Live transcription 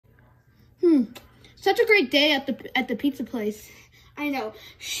Such a great day at the pizza place. I know.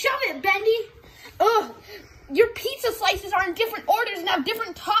 Shove it, Bendy. Ugh. Your pizza slices are in different orders and have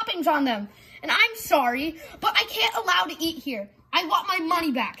different toppings on them. And I'm sorry, but I can't allow to eat here. I want my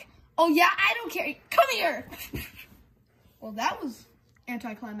money back. Oh yeah, I don't care. Come here. Well, that was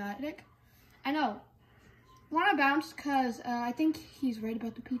anticlimactic. I know. Want to bounce because I think he's right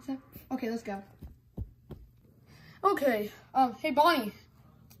about the pizza. Okay, let's go. Okay. Hey Bonnie.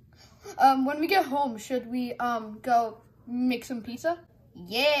 When we get home, should we go make some pizza?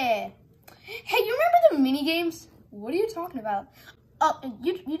 Yeah. Hey, you remember the mini games? What are you talking about?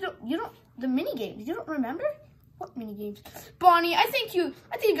 You don't the mini games. You don't remember? What mini games? Bonnie, I think you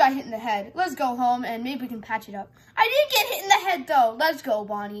got hit in the head. Let's go home and maybe we can patch it up. I didn't get hit in the head though. Let's go,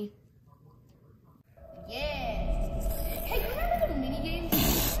 Bonnie. Yeah. Hey, you remember the mini games?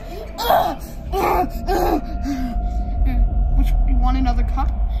 You want another cup?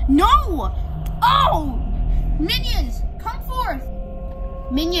 No! Oh! Minions, come forth!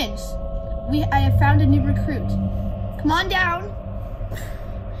 Minions, I have found a new recruit. Come on down.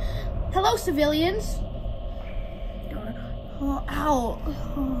 Hello, civilians. Oh, ow.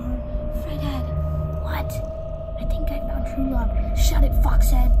 Oh, Fredhead. What? I think I found true love. Shut it,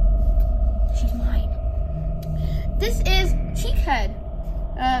 Foxhead. She's mine. This is Cheekhead.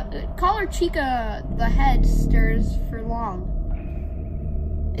 Call her Chica. The head stirs for long.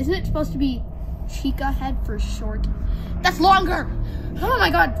 Isn't it supposed to be Chica head for short? That's longer. Oh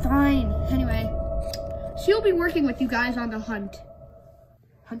my god, fine. Anyway, she'll be working with you guys on the hunt.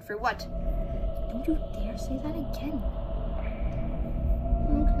 Hunt for what? Don't you dare say that again.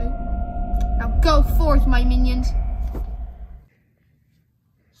 Okay. Now go forth, my minions.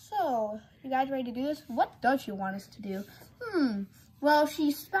 So, you guys ready to do this? What does she want us to do? Well,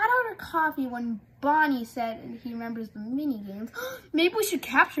 she spat out her coffee when Bonnie said he remembers the mini games. Maybe we should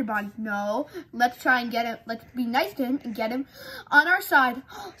capture Bonnie. No, let's try and get him. Let's be nice to him and get him on our side.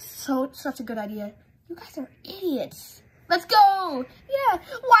 Such a good idea. You guys are idiots. Let's go. Yeah.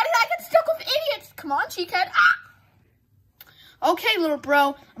 Why did I get stuck with idiots? Come on, Cheekhead. Ah. Okay, little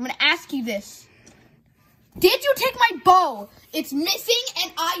bro. I'm gonna ask you this. Did you take my bow? It's missing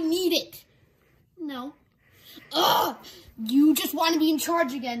and I need it. No. Ugh. You just want to be in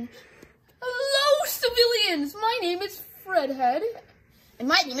charge again. Hello, civilians. My name is Fredhead. And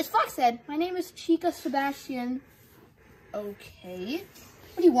my name is Foxhead. My name is Chica Sebastian. Okay.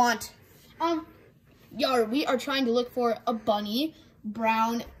 What do you want? We are trying to look for a bunny,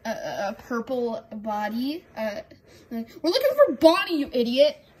 brown, purple body. We're looking for Bonnie, you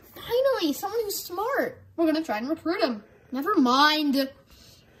idiot. Finally, someone who's smart. We're gonna try and recruit him. Never mind.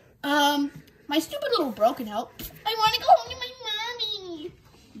 My stupid little bro can help. I want to go home to my mommy.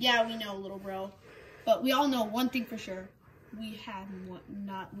 Yeah, we know, little bro. But we all know one thing for sure. We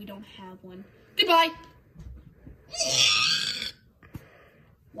don't have one. Goodbye.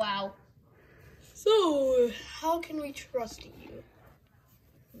 Wow. So, how can we trust you?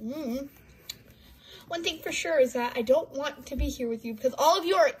 One thing for sure is that I don't want to be here with you because all of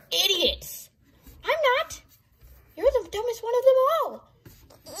you are idiots. I'm not. You're the dumbest one of them all.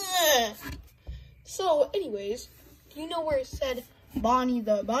 Ugh. So, anyways, do you know where it said Bonnie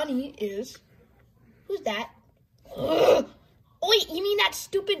the bunny is? Who's that? Ugh. Oh, wait, you mean that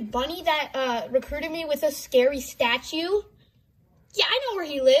stupid bunny that recruited me with a scary statue? Yeah, I know where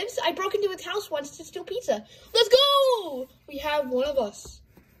he lives. I broke into his house once to steal pizza. Let's go! We have one of us.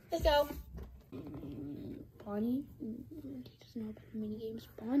 Let's go. Bonnie? He doesn't know about the mini games.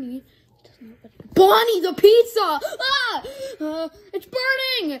 Bonnie? He doesn't know about the... Bonnie, the pizza! Ah! It's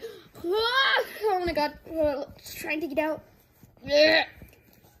burning! Ah! Oh my god. Let's try and take it out.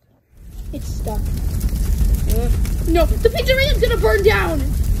 It's stuck. No, the pizzeria's gonna burn down!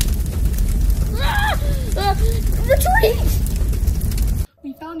 Retreat!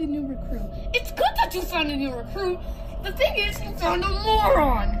 We found a new recruit. It's good that you found a new recruit. The thing is, you found a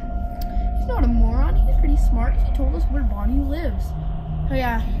moron. He's not a moron. He's pretty smart. He told us where Bonnie lives. Oh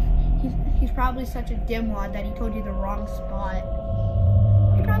yeah, he's probably such a dimwad that he told you the wrong spot.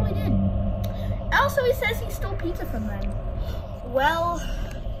 He probably did. Also, he says he stole pizza from them. Well,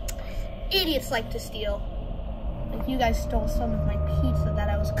 idiots like to steal. Like you guys stole some of my pizza that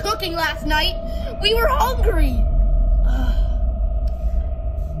I was cooking last night. We were hungry.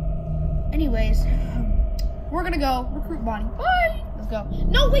 Anyways, we're gonna go recruit Bonnie. Bye. Let's go.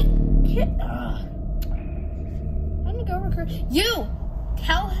 No, wait. I'm gonna go recruit. You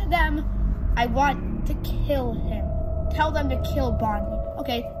tell them I want to kill him. Tell them to kill Bonnie.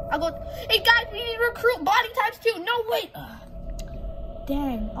 Okay, I'll go. Hey guys, we need to recruit Bonnie ×2. No, wait.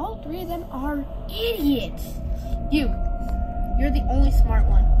 Dang, all three of them are idiots. You're the only smart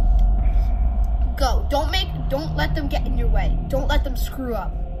one. go. Don't let them get in your way. Don't let them screw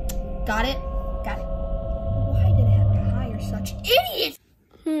up. Got it? Got it. Why did I have to hire such idiots?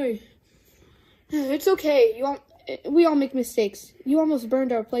 Hey, it's okay. We all make mistakes. You almost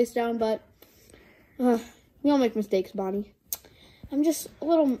burned our place down, but we all make mistakes, Bonnie. I'm just a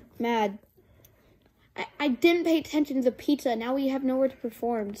little mad. I didn't pay attention to the pizza. Now we have nowhere to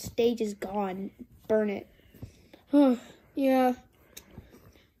perform. The stage is gone. Burn it. Yeah.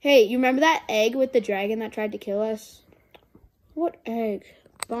 Hey, you remember that egg with the dragon that tried to kill us? What egg?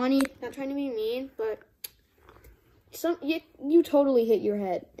 Bonnie, not trying to be mean, but you totally hit your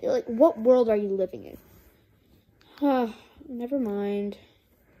head. Like, what world are you living in? Never mind.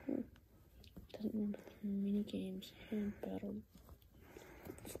 Doesn't remember the mini games and battle.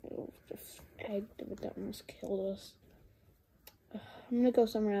 This egg that almost killed us. I'm gonna go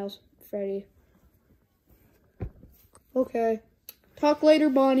somewhere else, Freddy. Okay. Talk later,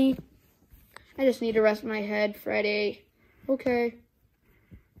 Bonnie. I just need to rest my head, Freddy. Okay.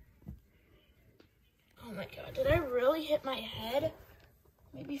 Oh my god, did I really hit my head?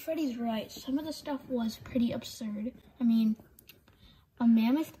 Maybe Freddy's right. Some of the stuff was pretty absurd. I mean, a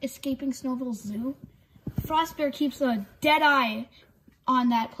mammoth escaping Snowville Zoo? Frostbear keeps a dead eye on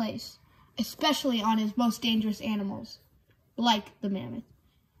that place, especially on his most dangerous animals, like the mammoth.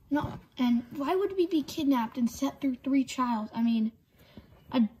 No, and why would we be kidnapped and set through 3 trials? I mean,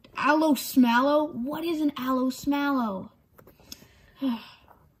 a aloe smallow? What is an aloe smallow? And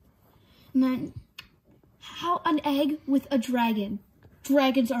then, how an egg with a dragon?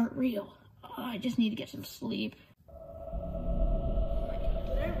 Dragons aren't real. Oh, I just need to get some sleep. Oh my god,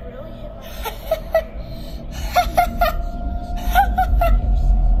 did I really hit my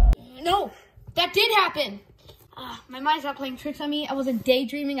No, that did happen. My mind's not playing tricks on me. I wasn't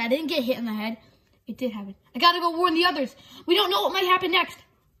daydreaming. I didn't get hit in the head. It did happen. I gotta go warn the others. We don't know what might happen next.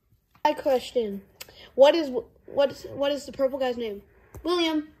 My question: what is the purple guy's name?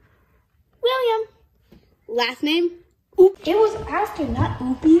 William. William. Last name? Oop. It was after, not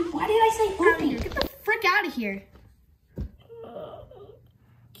Oopie. Why did I say Oopie? Get the frick out of here.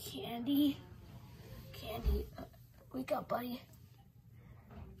 Candy. Candy. Wake up, buddy.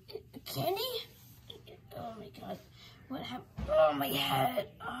 Candy? Oh my god. What happened? Oh, my head.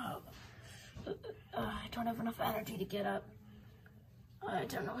 I don't have enough energy to get up. I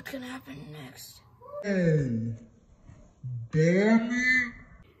don't know what's gonna happen next. Hey, Danny?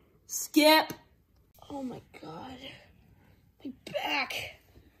 Skip. Oh my god. My back.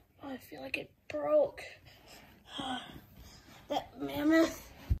 Oh, I feel like it broke. That mammoth.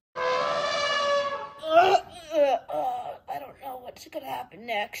 I don't know what's gonna happen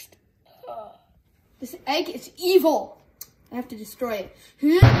next. This egg is evil. I have to destroy it. Oh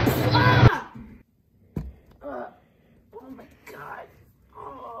my god.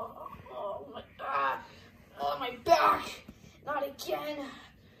 Oh my god. Oh, my back. Not again.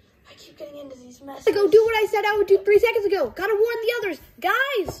 I keep getting into these messes. I go do what I said I would do 3 seconds ago. Gotta warn the others.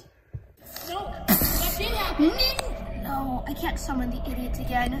 Guys. No, that did happen. No, I can't summon the idiots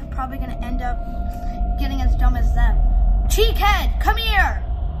again. Probably gonna end up getting as dumb as them. Cheekhead, come here.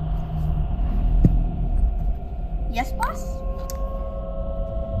 Yes, boss?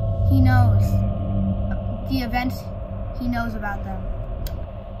 He knows. The events, he knows about them.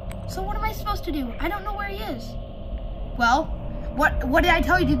 So what am I supposed to do? I don't know where he is. Well, what did I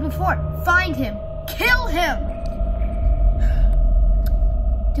tell you to do before? Find him. Kill him!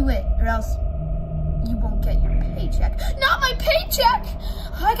 Do it, or else you won't get your paycheck. Not my paycheck!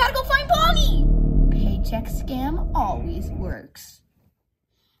 I gotta go find Bonnie! Paycheck scam always works.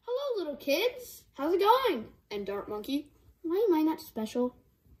 Hello, little kids. How's it going? And Dart Monkey, why am I not special?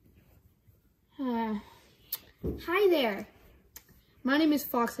 Hi there. My name is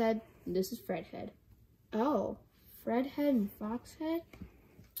Foxhead, and this is Fredhead. Oh, Fredhead and Foxhead?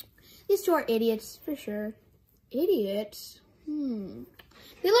 These 2 are idiots, for sure. Idiots?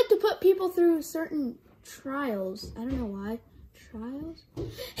 They like to put people through certain trials. I don't know why. Trials?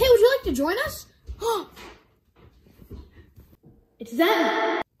 Hey, would you like to join us? It's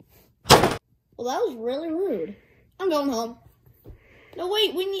them. Well, that was really rude. I'm going home. No,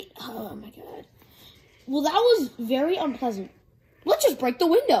 wait, we need... Oh, my God. Well, that was very unpleasant. Let's just break the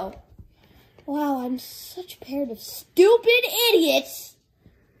window. Wow, I'm such a pair of stupid idiots.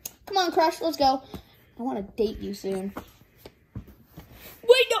 Come on, Crush, let's go. I want to date you soon.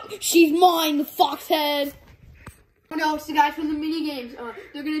 Wait, no, she's mine, the Foxhead. Oh, no, it's the guys from the mini games.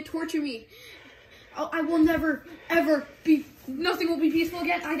 They're going to torture me. Oh, I will never, ever be... Nothing will be peaceful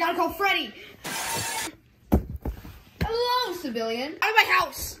again. I gotta call Freddy. Hello, civilian. Out of my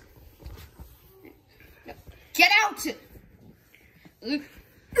house. Get out.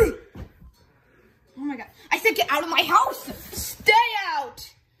 my God. I said get out of my house. Stay out.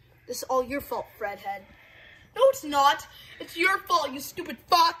 This is all your fault, Fredhead. No, it's not. It's your fault, you stupid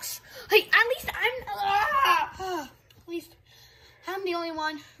fox. Hey, at least I'm the only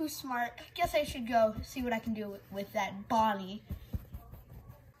one who's smart. Guess I should go see what I can do with that Bonnie.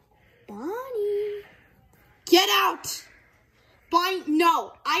 Bonnie. Get out. Bonnie,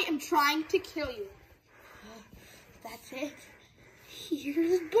 no. I am trying to kill you. That's it.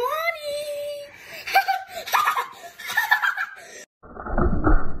 Here's Bonnie.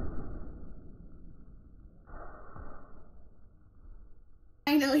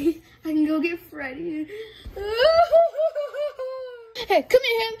 Finally, I can go get Freddy. Hey, come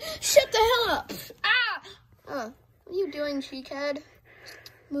here, him. Shut the hell up. Ah! What are you doing, cheekhead?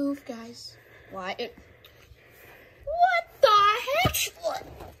 Move, guys. Why? What the heck? What?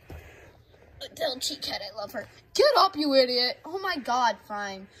 Tell cheekhead I love her. Get up, you idiot. Oh my God,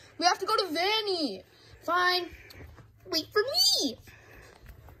 fine. We have to go to Vanny. Fine. Wait for me.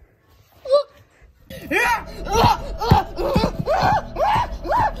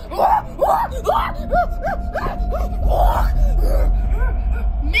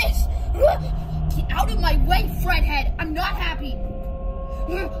 Miss! Get out of my way, Fredhead! I'm not happy!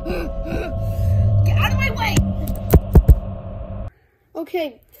 Get out of my way!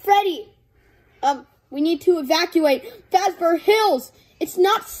 Okay, Freddy! We need to evacuate Fazbear Hills! It's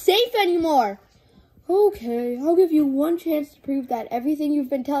not safe anymore! Okay, I'll give you one chance to prove that everything you've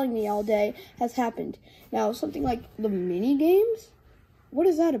been telling me all day has happened. Now, something like the mini games? What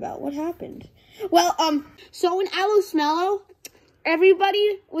is that about? What happened? Well, so in Aloe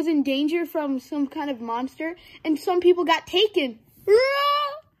everybody was in danger from some kind of monster, and some people got taken.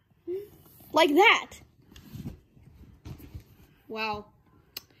 Like that. Wow.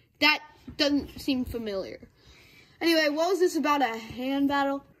 That doesn't seem familiar. Anyway, what was this about, a hand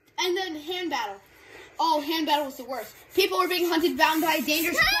battle? And then hand battle. Oh, hand battle was the worst. People were being hunted down by a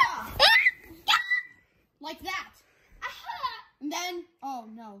dangerous claw. Like that. And then, oh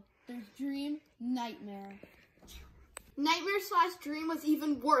no, there's Dream Nightmare. Nightmare/Dream was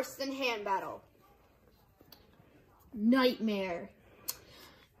even worse than hand battle. Nightmare.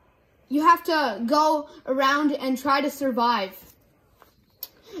 You have to go around and try to survive.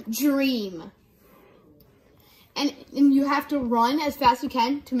 Dream. And you have to run as fast as you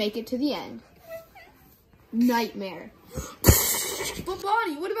can to make it to the end. Nightmare. But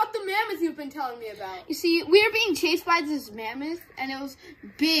Bonnie, what about the mammoth you've been telling me about? You see, we were being chased by this mammoth, and it was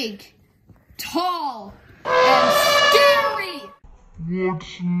big, tall, and scary.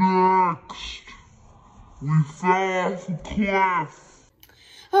 What's next? We fell off a cliff.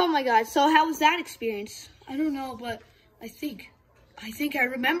 Oh my God, so how was that experience? I don't know, but I think I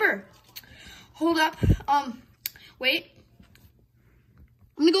remember. Hold up, wait.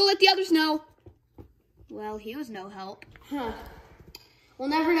 I'm gonna go let the others know. Well, he was no help. Huh. We'll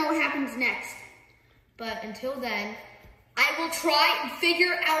never know what happens next. But until then, I will try and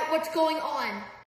figure out what's going on.